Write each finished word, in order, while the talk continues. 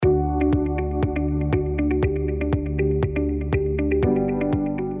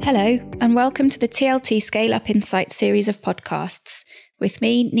Hello, and welcome to the TLT Scale Up Insights series of podcasts with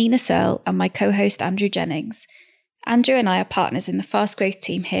me, Nina Searle, and my co-host Andrew Jennings. Andrew and I are partners in the Fast Growth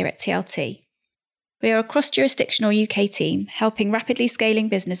team here at TLT. We are a cross-jurisdictional UK team helping rapidly scaling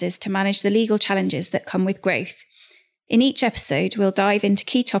businesses to manage the legal challenges that come with growth. In each episode, we'll dive into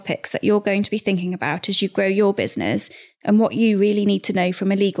key topics that you're going to be thinking about as you grow your business and what you really need to know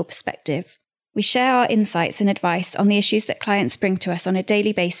from a legal perspective. We share our insights and advice on the issues that clients bring to us on a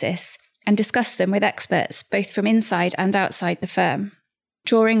daily basis and discuss them with experts both from inside and outside the firm,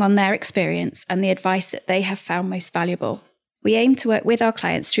 drawing on their experience and the advice that they have found most valuable. We aim to work with our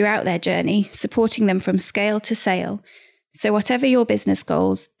clients throughout their journey, supporting them from scale to sale. So whatever your business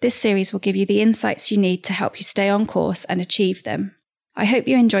goals, this series will give you the insights you need to help you stay on course and achieve them. I hope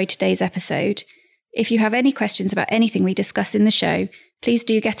you enjoyed today's episode. If you have any questions about anything we discuss in the show, please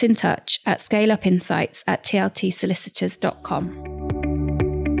do get in touch at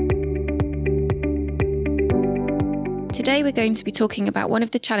scaleupinsights@tltsolicitors.com. Today we're going to be talking about one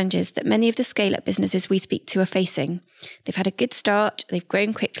of the challenges that many of the scale-up businesses we speak to are facing. They've had a good start, they've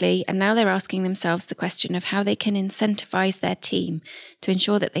grown quickly, and now they're asking themselves the question of how they can incentivize their team to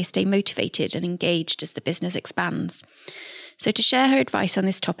ensure that they stay motivated and engaged as the business expands. So to share her advice on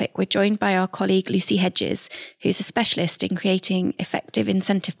this topic, we're joined by our colleague Lucy Hedges, who's a specialist in creating effective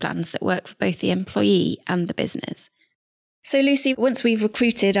incentive plans that work for both the employee and the business. So Lucy, once we've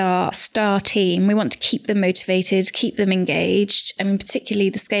recruited our star team, we want to keep them motivated, keep them engaged. I mean, particularly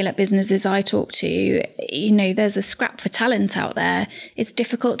the scale-up businesses I talk to, there's a scrap for talent out there. It's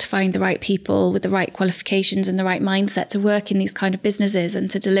difficult to find the right people with the right qualifications and the right mindset to work in these kind of businesses and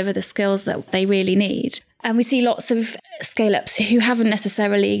to deliver the skills that they really need. And we see lots of scale-ups who haven't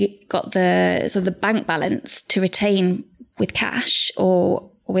necessarily got the bank balance to retain with cash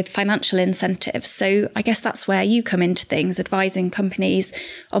or with financial incentives. So I guess that's where you come into things, advising companies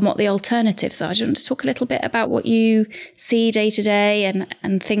on what the alternatives are. Do you want to talk a little bit about what you see day to day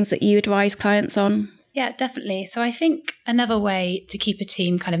and things that you advise clients on? Yeah, definitely. So I think another way to keep a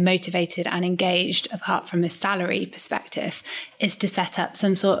team kind of motivated and engaged, apart from a salary perspective, is to set up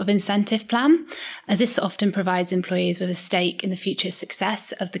some sort of incentive plan, as this often provides employees with a stake in the future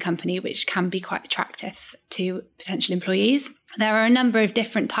success of the company, which can be quite attractive to potential employees. There are a number of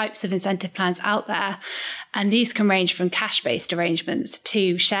different types of incentive plans out there, and these can range from cash-based arrangements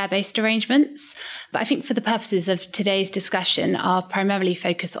to share-based arrangements. But I think for the purposes of today's discussion, I'll primarily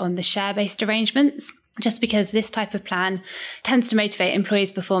focus on the share-based arrangements, just because this type of plan tends to motivate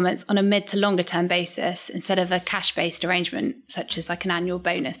employees' performance on a mid to longer term basis instead of a cash-based arrangement, such as like an annual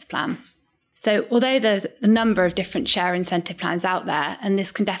bonus plan. So although there's a number of different share incentive plans out there, and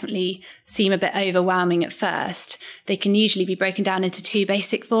this can definitely seem a bit overwhelming at first, they can usually be broken down into two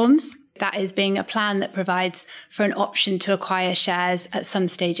basic forms. That is, being a plan that provides for an option to acquire shares at some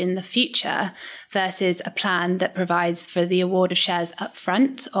stage in the future versus a plan that provides for the award of shares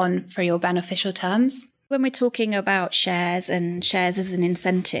upfront on free or beneficial terms. When we're talking about shares and shares as an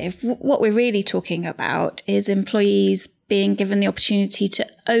incentive, what we're really talking about is employees being given the opportunity to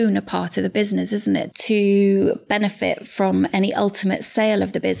own a part of the business, isn't it? To benefit from any ultimate sale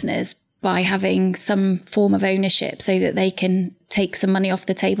of the business by having some form of ownership so that they can take some money off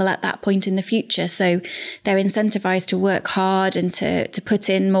the table at that point in the future. So they're incentivized to work hard and to put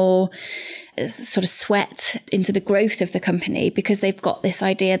in more sort of sweat into the growth of the company because they've got this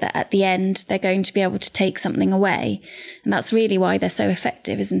idea that at the end they're going to be able to take something away. And that's really why they're so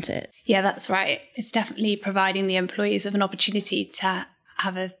effective, isn't it? Yeah, that's right. It's definitely providing the employees with an opportunity to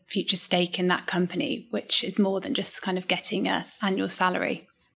have a future stake in that company, which is more than just kind of getting an annual salary.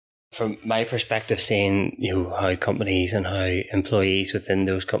 From my perspective, seeing how companies and how employees within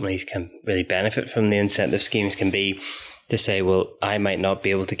those companies can really benefit from the incentive schemes can be to say, well, I might not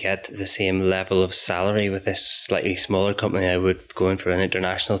be able to get the same level of salary with this slightly smaller company. I would go in for an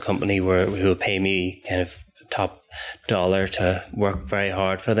international company who will pay me kind of top dollar to work very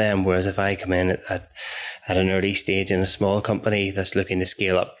hard for them. Whereas if I come in at an early stage in a small company that's looking to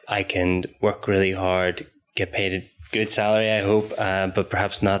scale up, I can work really hard, get paid a good salary, I hope, but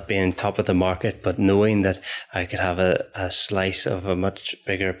perhaps not being top of the market, but knowing that I could have a slice of a much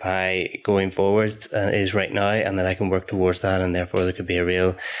bigger pie going forward than it is right now, and that I can work towards that, and therefore there could be a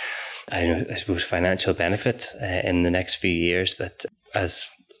real, I suppose, financial benefit in the next few years, that as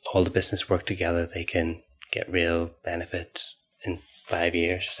all the business work together, they can get real benefit in 5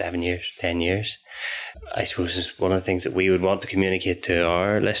 years, 7 years, 10 years. I suppose is one of the things that we would want to communicate to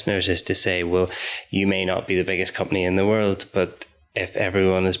our listeners is to say, well, you may not be the biggest company in the world, but if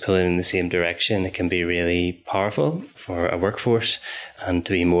everyone is pulling in the same direction, it can be really powerful for a workforce, and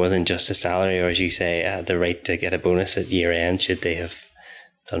to be more than just a salary, or as you say, the right to get a bonus at year end should they have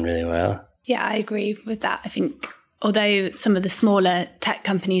done really well. Yeah, I agree with that. I think although some of the smaller tech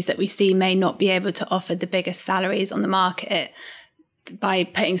companies that we see may not be able to offer the biggest salaries on the market, by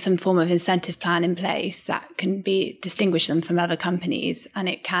putting some form of incentive plan in place, that can distinguish them from other companies, and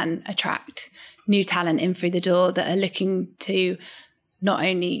it can attract new talent in through the door that are looking to not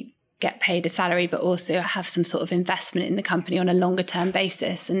only get paid a salary, but also have some sort of investment in the company on a longer term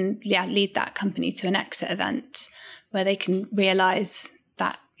basis, and lead that company to an exit event where they can realise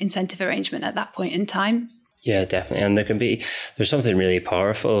that incentive arrangement at that point in time. Yeah, definitely. And there's something really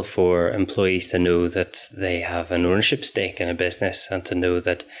powerful for employees to know that they have an ownership stake in a business, and to know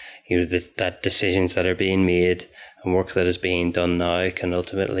that, that decisions that are being made and work that is being done now can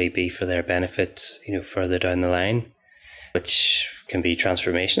ultimately be for their benefit, further down the line, which can be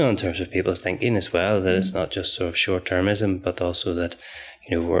transformational in terms of people's thinking as well, that it's not just sort of short-termism, but also that,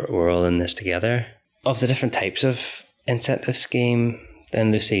 we're all in this together. Of the different types of incentive scheme,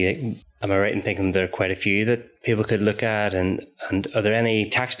 then Lucy, am I right in thinking there are quite a few that people could look at? And are there any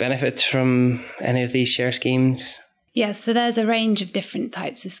tax benefits from any of these share schemes? Yes, so there's a range of different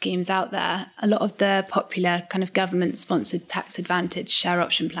types of schemes out there. A lot of the popular kind of government-sponsored tax advantage share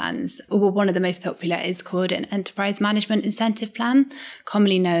option plans, one of the most popular is called an Enterprise Management Incentive Plan,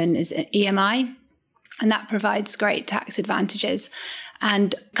 commonly known as an EMI. And that provides great tax advantages.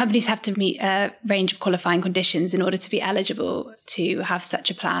 And companies have to meet a range of qualifying conditions in order to be eligible to have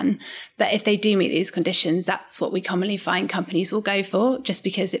such a plan. But if they do meet these conditions, that's what we commonly find companies will go for, just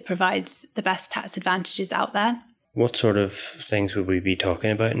because it provides the best tax advantages out there. What sort of things would we be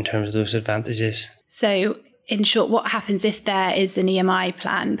talking about in terms of those advantages? So in short, what happens if there is an EMI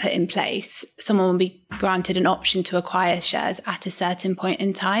plan put in place? Someone will be granted an option to acquire shares at a certain point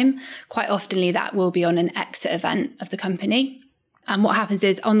in time. Quite oftenly, that will be on an exit event of the company. And what happens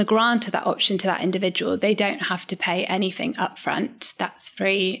is, on the grant of that option to that individual, they don't have to pay anything upfront. That's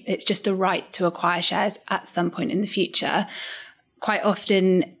free. It's just a right to acquire shares at some point in the future. Quite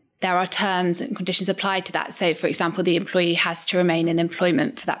often, there are terms and conditions applied to that. So, for example, the employee has to remain in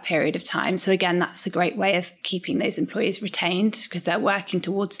employment for that period of time. So again, that's a great way of keeping those employees retained, because they're working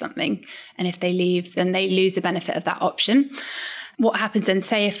towards something. And if they leave, then they lose the benefit of that option. What happens then,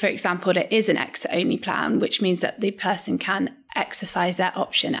 say if, for example, it is an exit-only plan, which means that the person can exercise their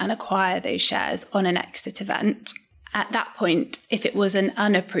option and acquire those shares on an exit event. At that point, if it was an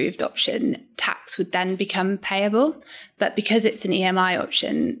unapproved option, tax would then become payable. But because it's an EMI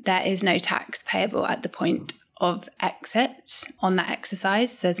option, there is no tax payable at the point of exit on that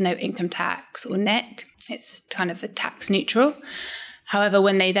exercise. There's no income tax or NIC. It's kind of a tax neutral. However,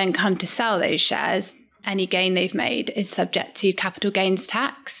 when they then come to sell those shares, any gain they've made is subject to capital gains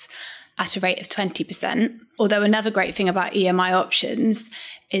tax at a rate of 20%. Although another great thing about EMI options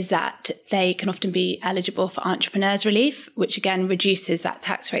is that they can often be eligible for entrepreneurs relief, which again reduces that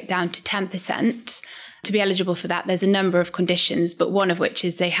tax rate down to 10%. To be eligible for that, there's a number of conditions, but one of which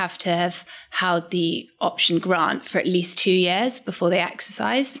is they have to have held the option grant for at least 2 years before they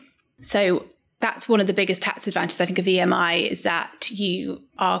exercise. So that's one of the biggest tax advantages, I think, of EMI, is that you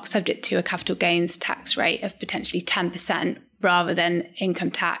are subject to a capital gains tax rate of potentially 10% rather than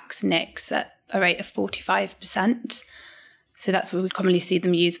income tax NICs at a rate of 45%. So that's where we commonly see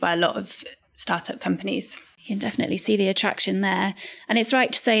them used by a lot of startup companies. You can definitely see the attraction there. And it's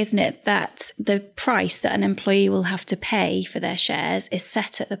right to say, isn't it, that the price that an employee will have to pay for their shares is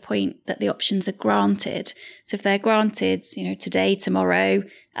set at the point that the options are granted. So if they're granted, today, tomorrow,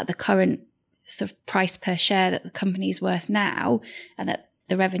 at the current sort of price per share that the company's worth now, and that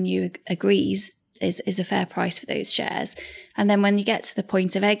the revenue agrees is a fair price for those shares. And then when you get to the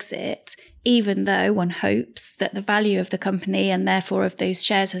point of exit, even though one hopes that the value of the company and therefore of those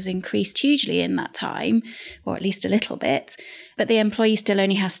shares has increased hugely in that time, or at least a little bit, but the employee still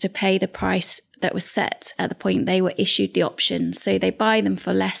only has to pay the price that was set at the point they were issued the option. So they buy them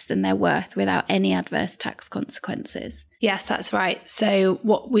for less than they're worth without any adverse tax consequences. Yes, that's right. So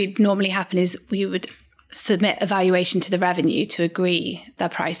what would normally happen is we would submit a valuation to the revenue to agree the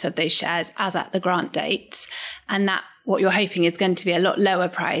price of those shares as at the grant date. And that what you're hoping is going to be a lot lower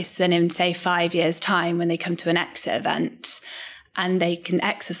price than in, say, 5 years' time when they come to an exit event. And they can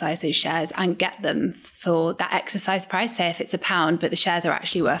exercise those shares and get them for that exercise price. Say if it's £1, but the shares are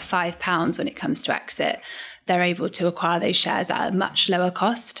actually worth £5 when it comes to exit. they're able to acquire those shares at a much lower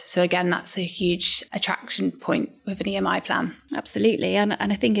cost. So again, that's a huge attraction point with an EMI plan. Absolutely. And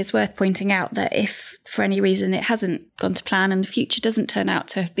I think it's worth pointing out that if for any reason it hasn't gone to plan and the future doesn't turn out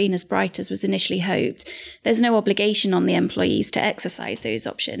to have been as bright as was initially hoped, there's no obligation on the employees to exercise those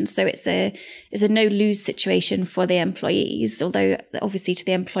options. So it's a no-lose situation for the employees, although obviously to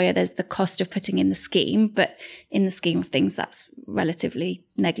the employer there's the cost of putting in the scheme, but in the scheme of things that's relatively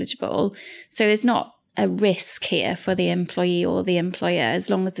negligible. So it's not a risk here for the employee or the employer as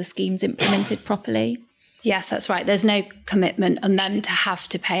long as the scheme's implemented properly. Yes, that's right. There's no commitment on them to have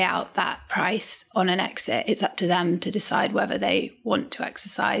to pay out that price on an exit. It's up to them to decide whether they want to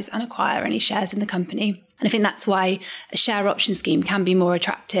exercise and acquire any shares in the company. And I think that's why a share option scheme can be more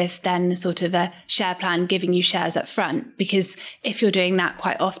attractive than sort of a share plan giving you shares up front. Because if you're doing that,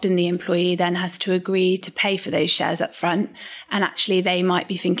 quite often the employee then has to agree to pay for those shares up front. And actually they might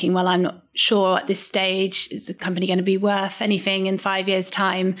be thinking, well, I'm not sure at this stage, is the company going to be worth anything in 5 years'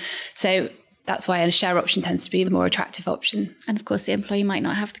 time? So that's why a share option tends to be the more attractive option. And of course, the employee might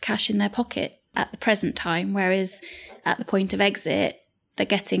not have the cash in their pocket at the present time, whereas at the point of exit, they're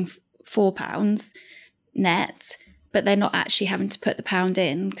getting £4 net, but they're not actually having to put the pound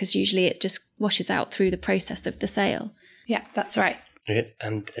in because usually it just washes out through the process of the sale. Yeah, that's right. Right.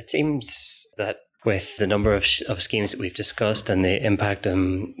 And it seems that with the number of schemes that we've discussed and the impact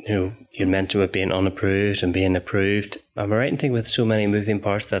on, you mentioned with being unapproved and being approved, am I right in thinking with so many moving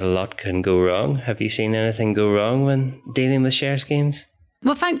parts that a lot can go wrong? Have you seen anything go wrong when dealing with share schemes?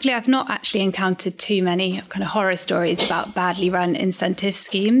 Well, thankfully, I've not actually encountered too many kind of horror stories about badly run incentive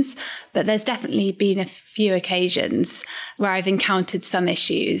schemes, but there's definitely been a few occasions where I've encountered some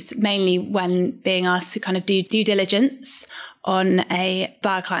issues, mainly when being asked to kind of do due diligence on a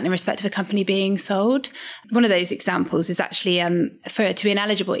buyer client in respect of a company being sold. One of those examples is actually for it to be an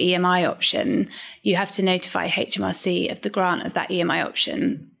eligible EMI option, you have to notify HMRC of the grant of that EMI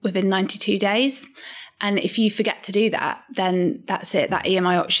option within 92 days. And if you forget to do that, then that's it. That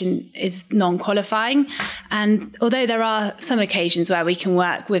EMI option is non-qualifying. And although there are some occasions where we can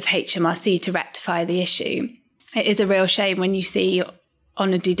work with HMRC to rectify the issue, it is a real shame when you see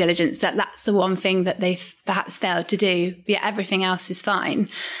on a due diligence that that's the one thing that they've perhaps failed to do, yet everything else is fine.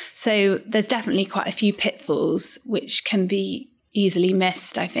 So there's definitely quite a few pitfalls which can be easily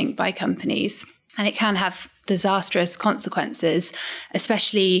missed, I think, by companies. And it can have disastrous consequences,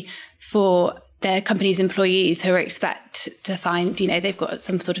 especially for their company's employees who expect to find, they've got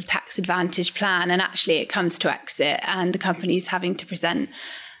some sort of tax advantage plan, and actually it comes to exit and the company's having to present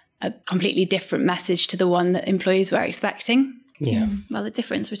a completely different message to the one that employees were expecting. Yeah. Well, the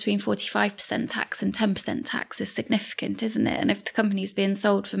difference between 45% tax and 10% tax is significant, isn't it? And if the company's being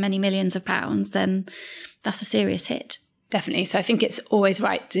sold for many millions of pounds, then that's a serious hit. Definitely. So I think it's always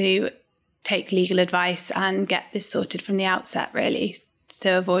right to take legal advice and get this sorted from the outset, really,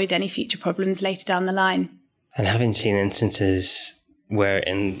 to avoid any future problems later down the line. And having seen instances where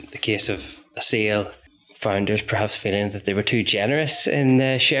in the case of a sale, founders perhaps feeling that they were too generous in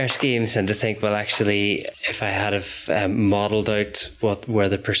the share schemes and to think, well, actually, if I had have modelled out where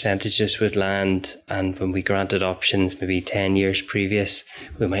the percentages would land, and when we granted options maybe 10 years previous,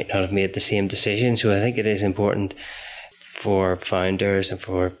 we might not have made the same decision. So I think it is important for founders and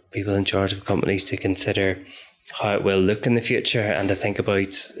for people in charge of companies to consider how it will look in the future and to think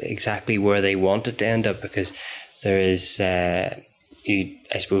about exactly where they want it to end up, because there is, I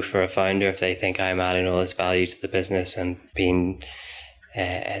suppose for a founder, if they think I'm adding all this value to the business and being,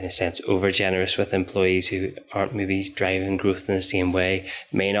 in a sense, over generous with employees who aren't maybe driving growth in the same way,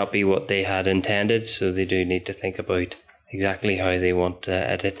 may not be what they had intended. So they do need to think about exactly how they want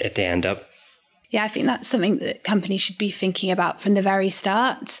it to end up. Yeah, I think that's something that companies should be thinking about from the very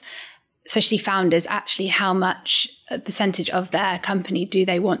start, especially founders, actually how much a percentage of their company do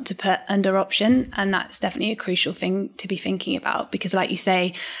they want to put under option. And that's definitely a crucial thing to be thinking about, because like you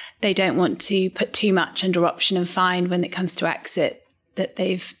say, they don't want to put too much under option and find when it comes to exit that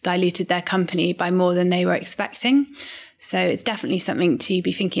they've diluted their company by more than they were expecting. So it's definitely something to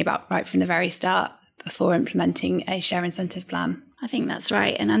be thinking about right from the very start before implementing a share incentive plan. I think that's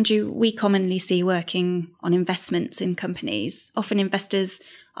right. And Andrew, we commonly see working on investments in companies. Often investors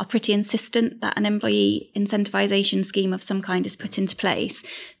are pretty insistent that an employee incentivization scheme of some kind is put into place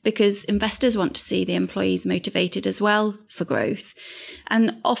because investors want to see the employees motivated as well for growth.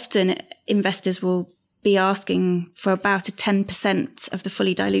 And often investors will be asking for about a 10% of the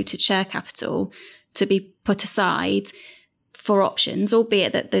fully diluted share capital to be put aside for options,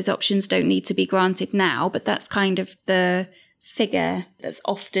 albeit that those options don't need to be granted now, but that's kind of the figure that's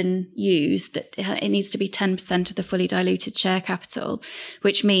often used, that it needs to be 10% of the fully diluted share capital,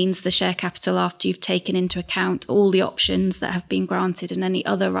 which means the share capital after you've taken into account all the options that have been granted and any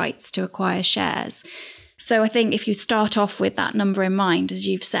other rights to acquire shares. So I think if you start off with that number in mind, as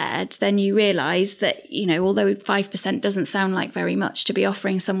you've said, then you realise that, although 5% doesn't sound like very much to be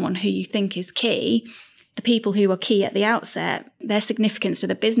offering someone who you think is key, the people who are key at the outset, their significance to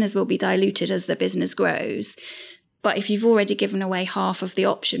the business will be diluted as the business grows. But if you've already given away half of the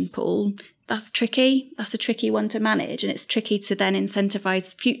option pool, that's tricky. That's a tricky one to manage. And it's tricky to then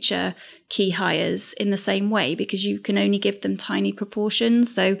incentivise future key hires in the same way, because you can only give them tiny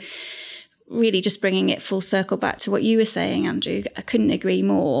proportions. So really just bringing it full circle back to what you were saying, Andrew, I couldn't agree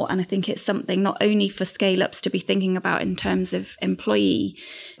more. And I think it's something not only for scale-ups to be thinking about in terms of employee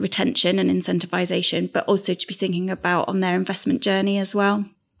retention and incentivization, but also to be thinking about on their investment journey as well.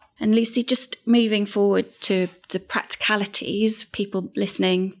 And Lucy, just moving forward to practicalities, people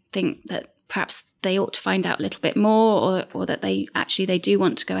listening think that perhaps they ought to find out a little bit more, or that they do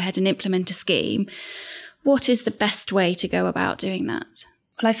want to go ahead and implement a scheme. What is the best way to go about doing that?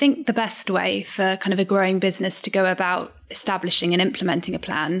 Well, I think the best way for kind of a growing business to go about establishing and implementing a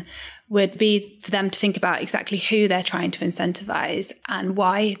plan would be for them to think about exactly who they're trying to incentivize and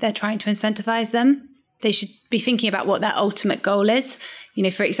why they're trying to incentivize them. They should be thinking about what their ultimate goal is.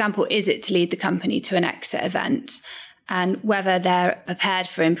 For example, is it to lead the company to an exit event? And whether they're prepared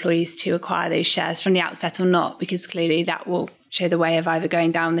for employees to acquire those shares from the outset or not, because clearly that will show the way of either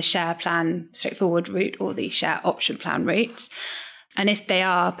going down the share plan straightforward route or the share option plan route. And if they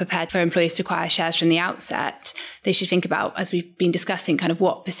are prepared for employees to acquire shares from the outset, they should think about, as we've been discussing, kind of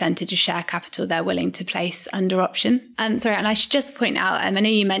what percentage of share capital they're willing to place under option. And I should just point out, I know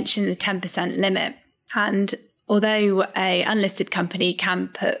you mentioned the 10% limit. And although a unlisted company can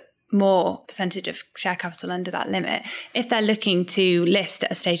put more percentage of share capital under that limit, if they're looking to list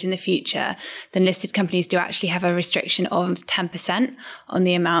at a stage in the future, then listed companies do actually have a restriction of 10% on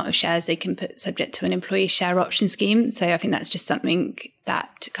the amount of shares they can put subject to an employee share option scheme. So I think that's just something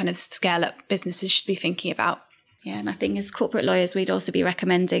that kind of scale up businesses should be thinking about. Yeah, and I think as corporate lawyers, we'd also be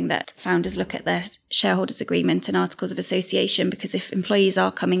recommending that founders look at their shareholders agreement and articles of association, because if employees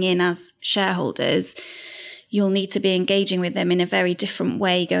are coming in as shareholders, you'll need to be engaging with them in a very different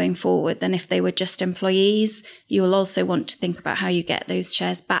way going forward than if they were just employees. You'll also want to think about how you get those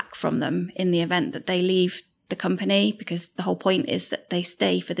shares back from them in the event that they leave the company, because the whole point is that they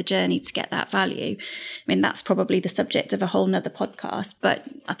stay for the journey to get that value. I mean, that's probably the subject of a whole nother podcast, but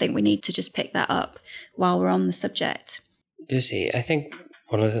I think we need to just pick that up while we're on the subject. Lucy, I think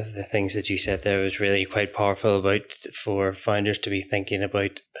one of the things that you said there was really quite powerful about for founders to be thinking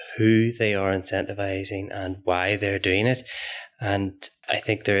about who they are incentivizing and why they're doing it. And I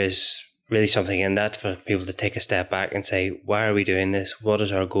think there is really something in that for people to take a step back and say, why are we doing this? What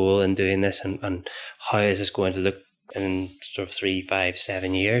is our goal in doing this? And how is this going to look in sort of 3, 5,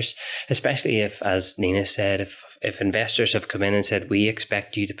 7 years? Especially if, as Nina said, if investors have come in and said, we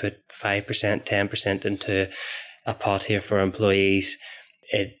expect you to put 5%, 10% into a pot here for employees,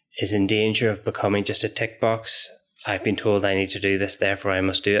 it is in danger of becoming just a tick box. I've been told I need to do this, therefore I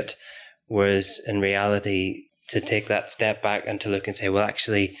must do it. Whereas in reality, to take that step back and to look and say, well,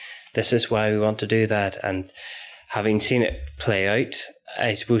 actually, this is why we want to do that. And having seen it play out,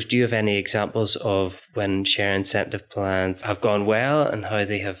 I suppose, do you have any examples of when share incentive plans have gone well and how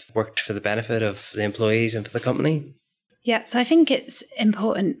they have worked for the benefit of the employees and for the company? Yeah, so I think it's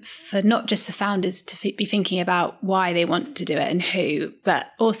important for not just the founders to be thinking about why they want to do it and who, but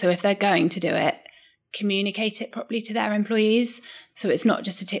also if they're going to do it, communicate it properly to their employees. So it's not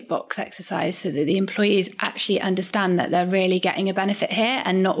just a tick box exercise, so that the employees actually understand that they're really getting a benefit here,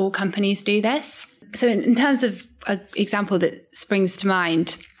 and not all companies do this. So in terms of an example that springs to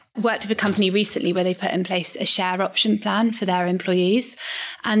mind, I worked with a company recently where they put in place a share option plan for their employees.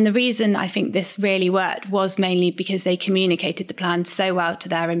 And the reason I think this really worked was mainly because they communicated the plan so well to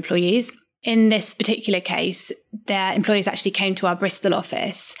their employees. In this particular case, their employees actually came to our Bristol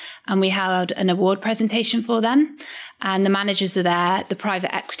office and we held an award presentation for them. And the managers are there, the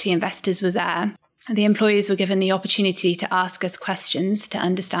private equity investors were there. And the employees were given the opportunity to ask us questions to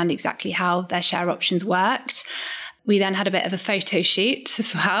understand exactly how their share options worked. We then had a bit of a photo shoot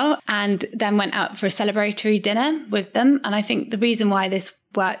as well, and then went out for a celebratory dinner with them. And I think the reason why this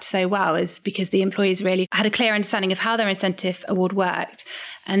worked so well is because the employees really had a clear understanding of how their incentive award worked,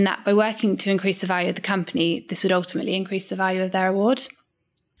 and that by working to increase the value of the company, this would ultimately increase the value of their award.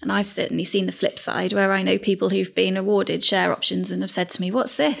 And I've certainly seen the flip side, where I know people who've been awarded share options and have said to me,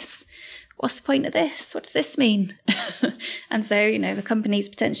 what's this? what's the point of this? What does this mean? And so, the company's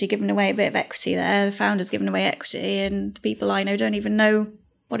potentially given away a bit of equity there. The founder's given away equity, and the people I know don't even know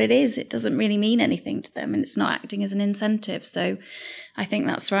what it is. It doesn't really mean anything to them, and it's not acting as an incentive. So I think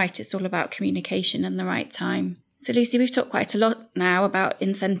that's right. It's all about communication and the right time. So Lucy, we've talked quite a lot now about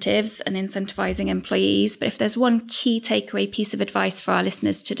incentives and incentivizing employees, but if there's one key takeaway piece of advice for our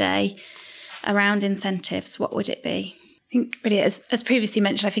listeners today around incentives, what would it be? I think really, as previously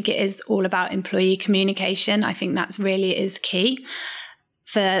mentioned, I think it is all about employee communication. I think that's really is key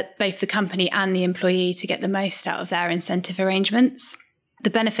for both the company and the employee to get the most out of their incentive arrangements. The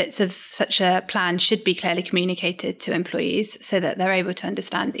benefits of such a plan should be clearly communicated to employees so that they're able to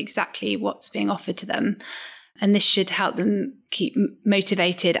understand exactly what's being offered to them. And this should help them keep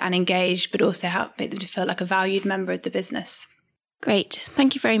motivated and engaged, but also help make them to feel like a valued member of the business. Great.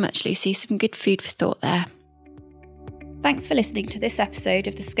 Thank you very much, Lucy. Some good food for thought there. Thanks for listening to this episode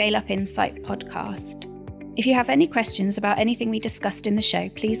of the Scale Up Insight podcast. If you have any questions about anything we discussed in the show,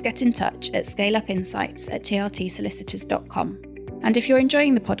 please get in touch at scaleupinsights@trtsolicitors.com. And if you're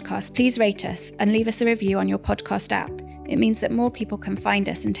enjoying the podcast, please rate us and leave us a review on your podcast app. It means that more people can find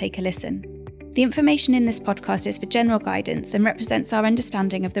us and take a listen. The information in this podcast is for general guidance and represents our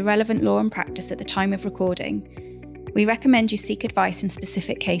understanding of the relevant law and practice at the time of recording. We recommend you seek advice in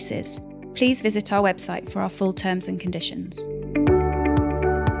specific cases. Please visit our website for our full terms and conditions.